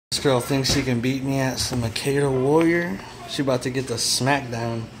This girl thinks she can beat me at some Aekdo warrior. She about to get the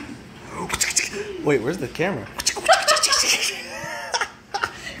smackdown. Wait, where's the camera?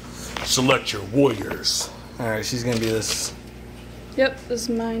 Select your warriors. Alright, she's gonna be this. Yep, this is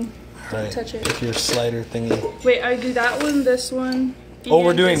mine. Don't Right. touch it. With your slider thingy. Wait, I do that one, this one. Oh,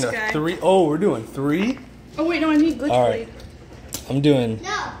 we're doing this the guy. 3. Oh, we're doing 3? Oh, wait, no, I need Glitch Alright. Blade. I'm doing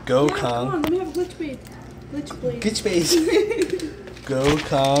Go No, come on, Kong. let me have Glitch Blade. Glitch Blade. Glitch Base. Go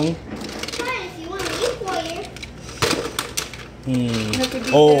Kong. If you want to eat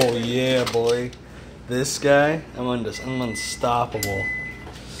warrior. Oh yeah, boy. This guy, I'm unstoppable.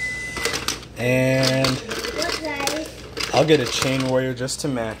 And What guys? I'll get a chain warrior just to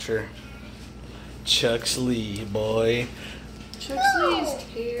match her. Chuck's Lee, boy. Chuck's Lee is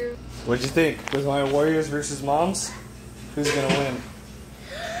terrible. What'd you think? With my warriors versus moms? Who's gonna win?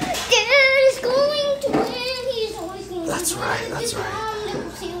 Dad is going to win. He's always going to win. That's right, that's right.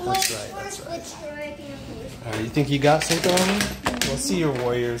 That's right, that's right. right. Alright, you think you got something on me? Let's see your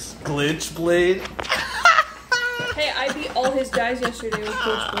warriors. Glitch Blade. Hey, I beat all his guys yesterday with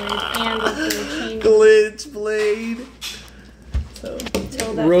Glitch Blade and with the chain. Glitch Blade. So,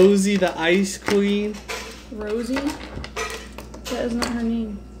 tell that. Rosie the Ice Queen. Rosie? That is not her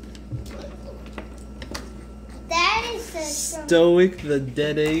name. That is so Stoic the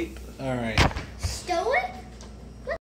Dead Ape. Alright.